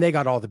and they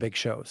got all the big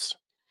shows.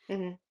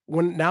 Hmm.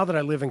 Now that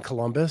I live in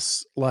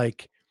Columbus,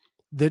 like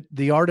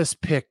the artists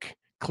pick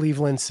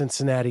Cleveland,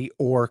 Cincinnati,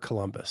 or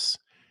Columbus.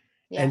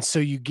 Yeah. And so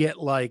you get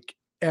like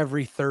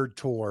every third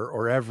tour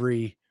or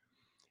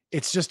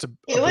it's just a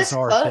It was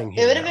bizarre close. thing It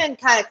here would have now. been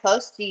kind of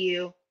close to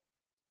you.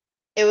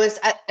 It was.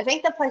 I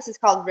think the place is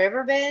called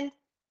Riverbend.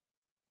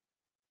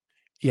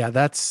 Yeah,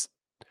 that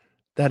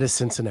is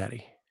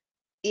Cincinnati.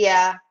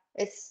 Yeah,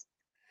 it's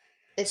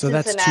So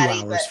that's 2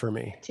 Cincinnati, but hours for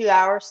me. 2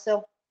 hours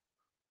still.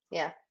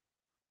 Yeah,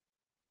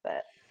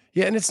 but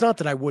Yeah, and it's not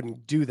that I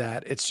wouldn't do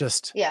that. It's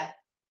just yeah,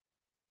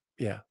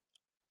 yeah.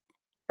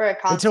 for a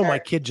Until my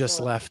concert, kid it's a just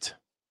little. left.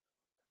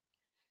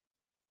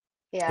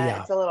 Yeah,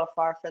 Yeah. it's a little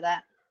far for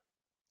that.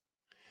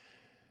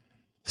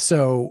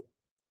 So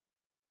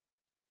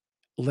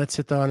let's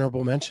hit the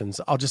honorable mentions.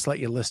 I'll just let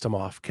you list them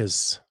off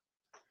because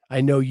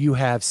I know you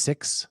have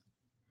 6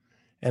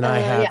 and I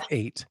have Yeah.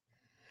 8.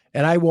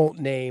 And I won't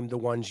name the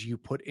ones you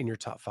put in your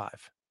top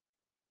 5.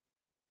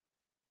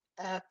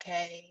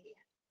 Okay.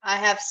 I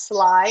have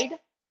Slide.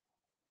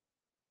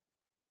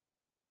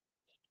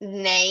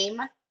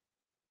 Name,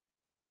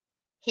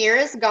 Here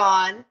Is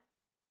Gone,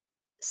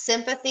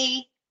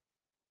 Sympathy,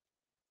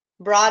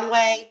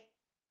 Broadway,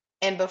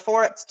 and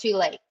Before It's Too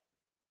Late.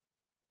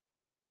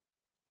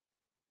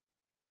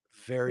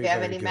 Do Very, you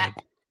have very any good.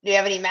 Do you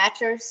have any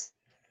matchers?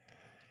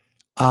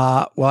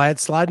 Well, I had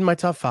Slide in my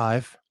top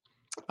 5.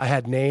 I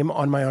had Name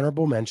on my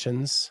honorable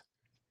mentions.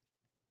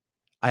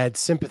 I had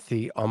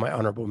Sympathy on my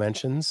honorable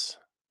mentions.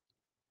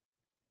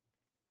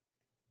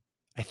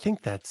 I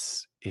think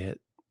that's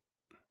it.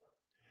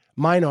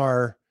 Mine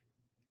are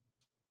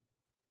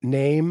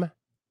Name,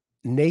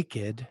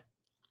 Naked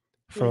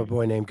from A Mm,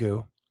 Boy Named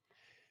Goo,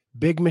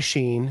 Big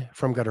Machine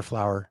from Gutter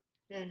Flower,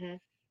 mm-hmm,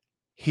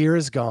 Here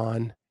Is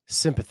Gone,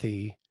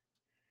 Sympathy,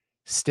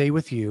 Stay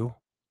With You,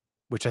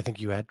 which I think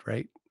you had,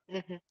 right?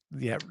 mm-hmm.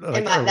 Yeah,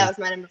 And like that early. was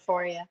my number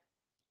 4, yeah.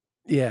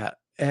 Yeah.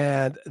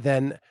 And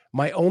then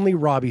my only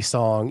Robbie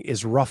song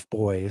is Rough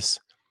Boys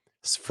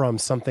from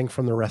Something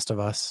from the Rest of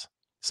Us,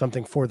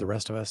 Something for the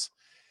Rest of Us,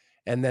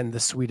 and then The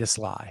Sweetest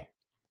Lie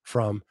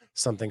from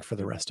Something for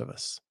the Mm-hmm. Rest of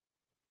Us.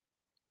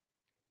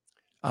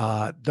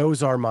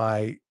 Those are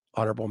my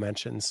honorable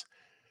mentions.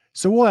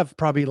 So we'll have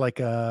probably like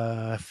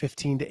a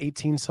 15 to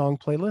 18 song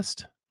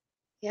playlist.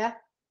 Yeah,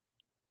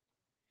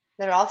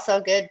 they're all so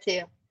good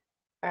too.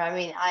 Or I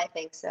mean, I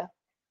think so.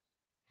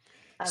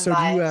 I'm So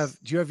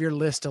biased. do you have your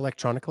list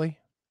electronically?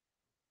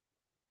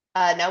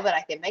 No, but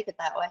I can make it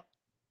that way.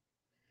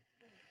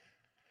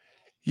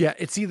 Yeah,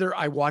 it's either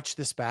I watch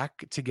this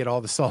back to get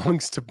all the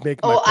songs to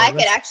make my Oh, I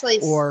could playlist, actually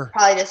or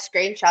probably just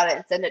screenshot it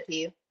and send it to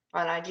you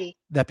on IG.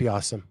 that'd be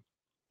awesome.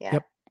 Yeah.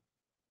 Yep.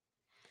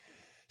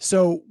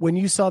 So when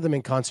you saw them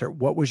in concert,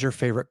 what was your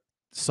favorite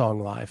song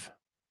live?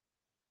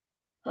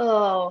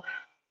 Oh,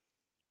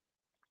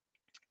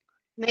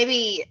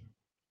 maybe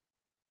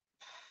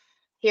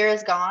Here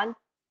Is Gone,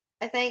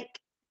 I think.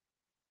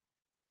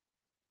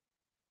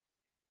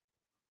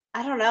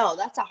 I don't know.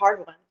 That's a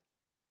hard one.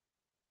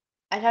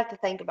 I'd have to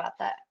think about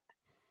that.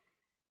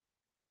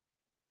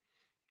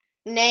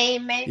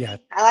 Name, Yeah.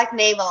 maybe. I like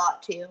Name a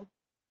lot too.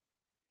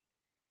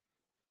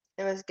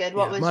 It was good.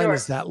 What Yeah. was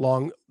yours?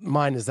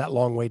 Mine is that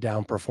long way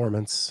down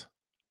performance.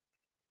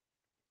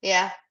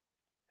 Yeah.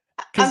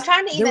 I'm Cause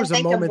trying to there even was a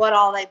think of moment, what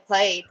all they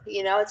played.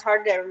 It's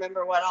hard to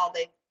remember what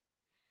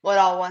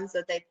all ones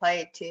that they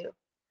played too.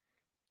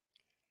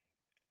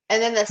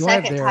 And then the you'll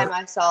have second time there.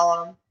 I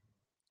saw them,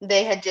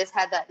 they had just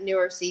had that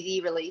newer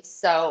CD release,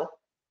 so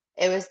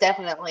it was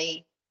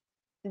definitely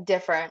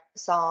different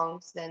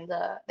songs than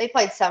they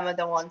played some of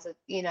the ones that,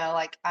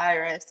 like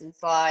Iris and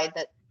Slide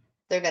that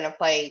they're gonna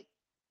play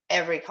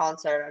every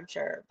concert, I'm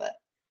sure. But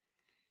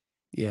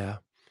Yeah.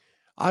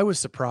 I was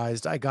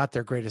surprised. I got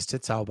their greatest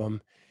hits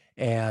album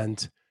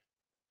and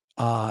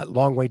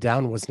Long Way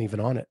Down wasn't even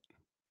on it.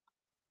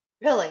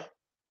 really,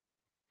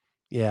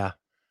 Yeah.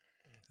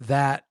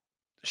 That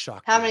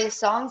shocked how me. many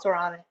songs were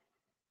on it?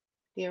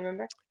 Do you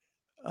remember?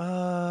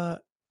 Uh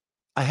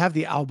I have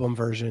the album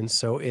version,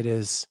 so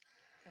it's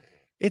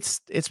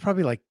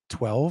probably like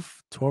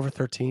 12 or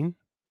 13.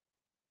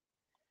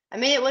 I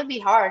mean, it would be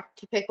hard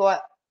to pick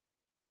what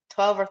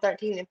 12 or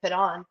 13 to put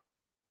on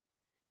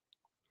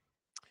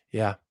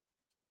Yeah.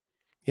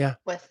 Yeah.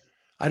 with.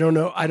 I don't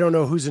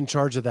know who's in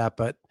charge of that,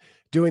 but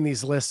doing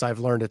these lists, I've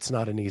learned it's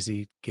not an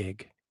easy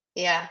gig.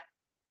 Yeah.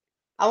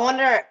 I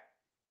wonder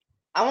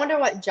I wonder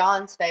what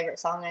John's favorite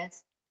song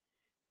is.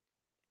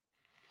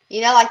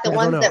 Like the Yeah, I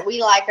don't ones that know.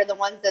 we like are the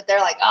ones that they're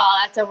like, oh,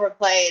 that's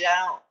overplayed.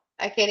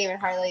 I can't even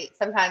hardly,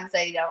 sometimes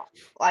they don't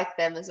like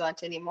them as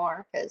much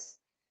anymore because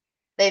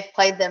they've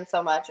played them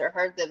so much or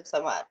heard them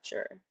so much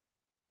or,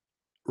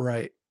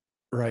 Right.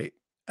 Right.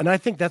 And I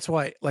think that's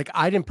why, like,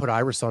 I didn't put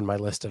Iris on my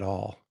list at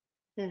all.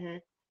 hmm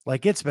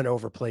Like, it's been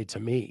overplayed to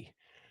me.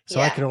 So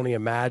I yeah. can only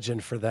imagine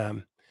for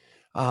them.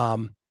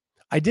 Um,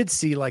 I did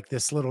see like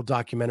this little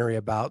documentary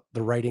about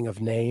the writing of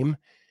Name,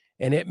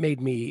 and it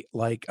made me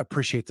like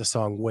appreciate the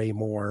song way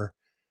more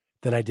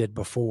than I did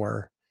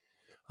before.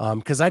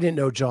 Because I didn't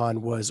know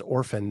John was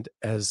orphaned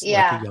as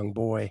like a Yeah. young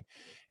boy,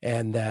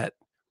 and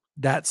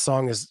that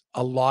song is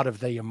a lot of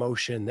the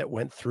emotion that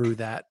went through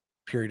that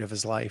period of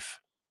his life.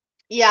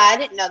 Yeah, I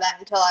didn't know that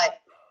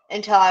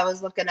until I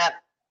was looking up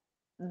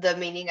the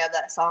meaning of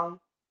that song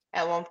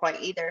at one point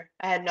either.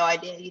 I had no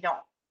idea. You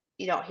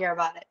don't hear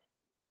about it.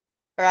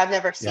 Or I've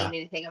never seen Yeah,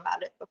 anything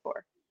about it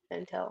before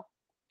until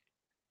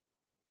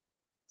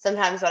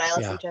sometimes when I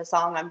listen yeah, to a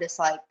song, I'm just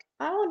like,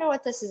 I wonder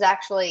what this is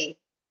actually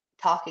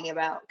talking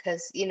about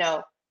because,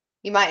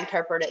 you might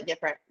interpret it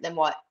different than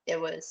what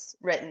it was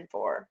written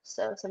for.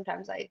 So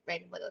sometimes I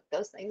randomly look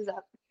those things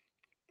up.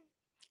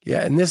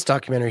 yeah. In this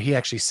documentary, he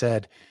actually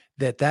said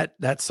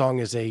that song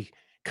is a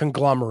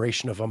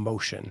conglomeration of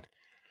emotion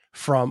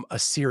from a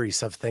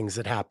series of things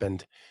that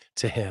happened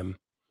to him.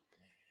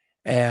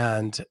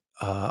 And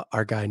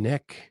our guy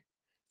Nick,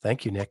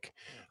 thank you, Nick.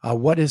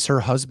 What is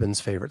her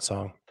husband's favorite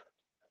song?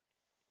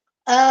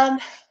 Um,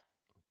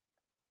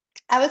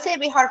 I would say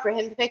it'd be hard for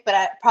him to pick, but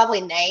I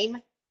probably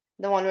name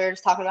the one we were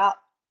just talking about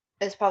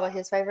is probably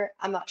his favorite.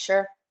 I'm not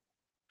sure.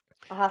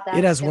 I'll have to It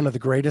ask has him. one of the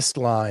greatest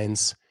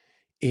lines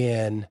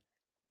in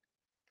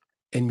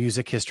in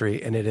music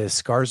history, and it is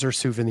scars are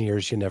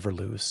souvenirs you never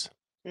lose,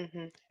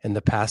 and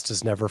the past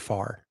is never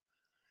far.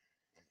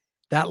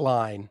 That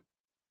line,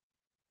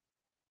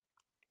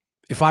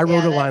 if I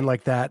wrote a line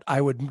like that,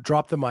 I would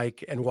drop the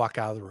mic and walk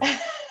out of the room.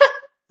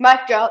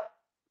 Mic drop.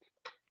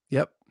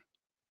 Yep.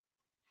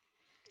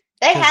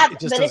 They have, it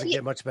just but doesn't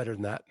get much better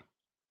than that.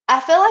 I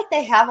feel like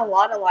they have a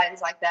lot of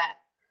lines like that.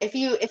 If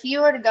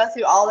you were to go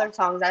through all their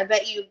songs, I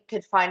bet you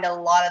could find a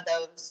lot of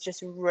those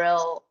just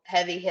real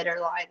heavy hitter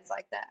lines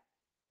like that.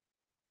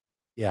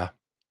 Yeah.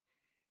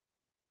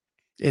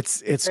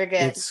 It's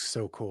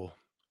so cool.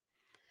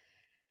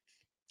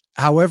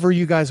 However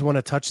you guys want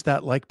to touch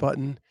that like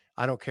button,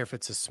 I don't care if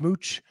it's a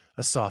smooch,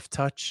 a soft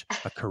touch,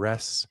 a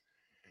caress.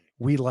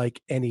 We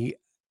like any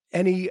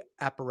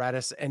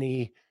apparatus,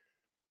 any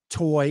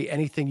toy,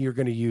 anything you're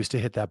going to use to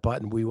hit that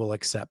button, we will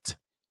accept.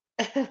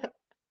 I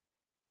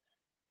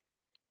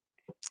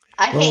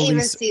can't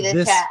even see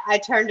the chat. I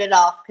turned it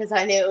off because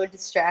I knew it would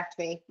distract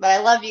me. But I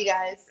love you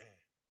guys.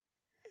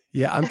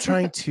 Yeah, I'm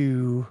trying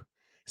to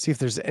see if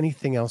there's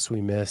anything else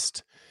we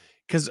missed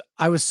because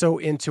I was so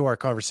into our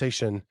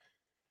conversation,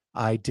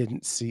 I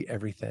didn't see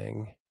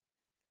everything.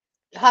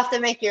 You'll have to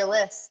make your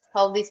list.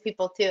 Hold these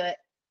people to it.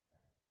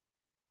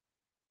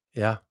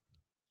 Yeah.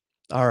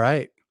 All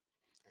right.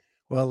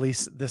 Well,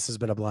 Alyse, this has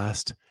been a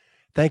blast.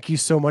 Thank you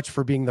so much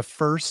for being the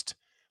first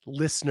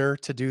listener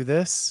to do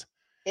this.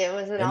 It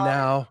was an honor. And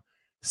now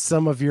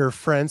some of your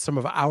friends, some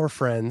of our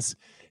friends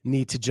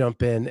need to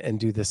jump in and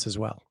do this as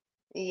well.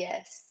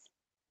 Yes.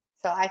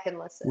 So I can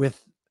listen.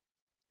 With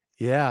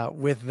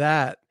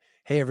that,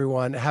 hey,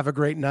 everyone, have a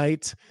great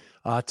night.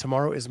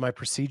 Tomorrow is my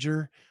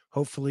procedure.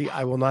 Hopefully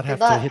I will not have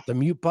to hit the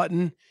mute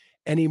button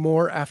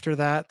anymore after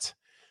that.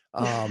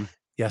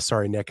 Yeah,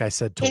 sorry, Nick, I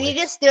said toy. Can you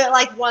just do it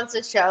like once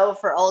a show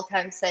for old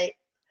time's sake?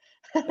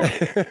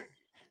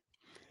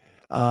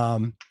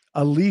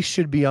 Alyse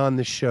should be on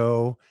the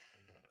show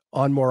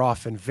on more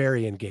often.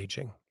 Very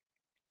engaging.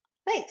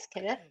 Thanks,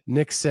 Kenneth.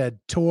 Nick said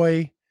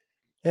toy.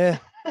 They're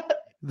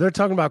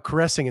talking about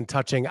caressing and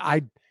touching.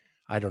 I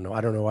don't know.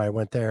 I don't know why I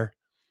went there.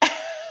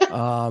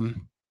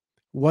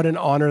 What an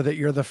honor that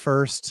you're the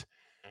first.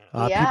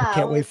 People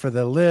can't wait for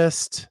the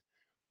list.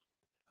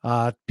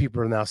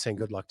 People are now saying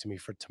good luck to me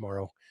for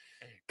tomorrow.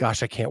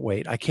 Gosh, I can't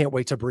wait. I can't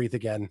wait to breathe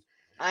again.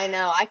 I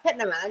know. I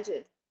couldn't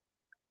imagine.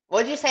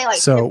 What'd you say, like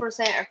 10% or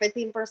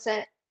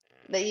 15%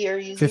 that you're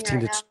using 15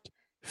 right to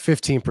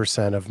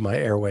 15% of my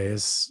airway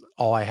is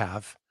all I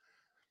have.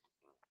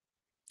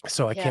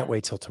 So I can't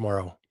wait till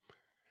tomorrow.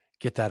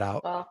 Get that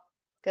out. Well,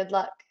 good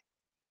luck.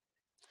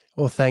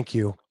 Well, thank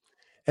you.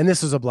 And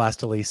this was a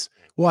blast, Alyse.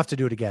 We'll have to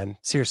do it again.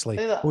 Seriously.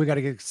 We got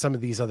to get some of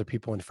these other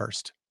people in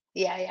first.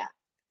 Yeah.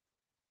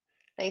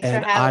 Thanks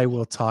and for having me. I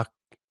will talk.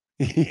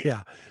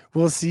 Yeah.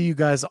 We'll see you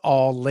guys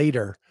all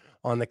later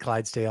on the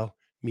Clydesdale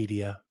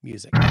Media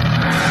Music.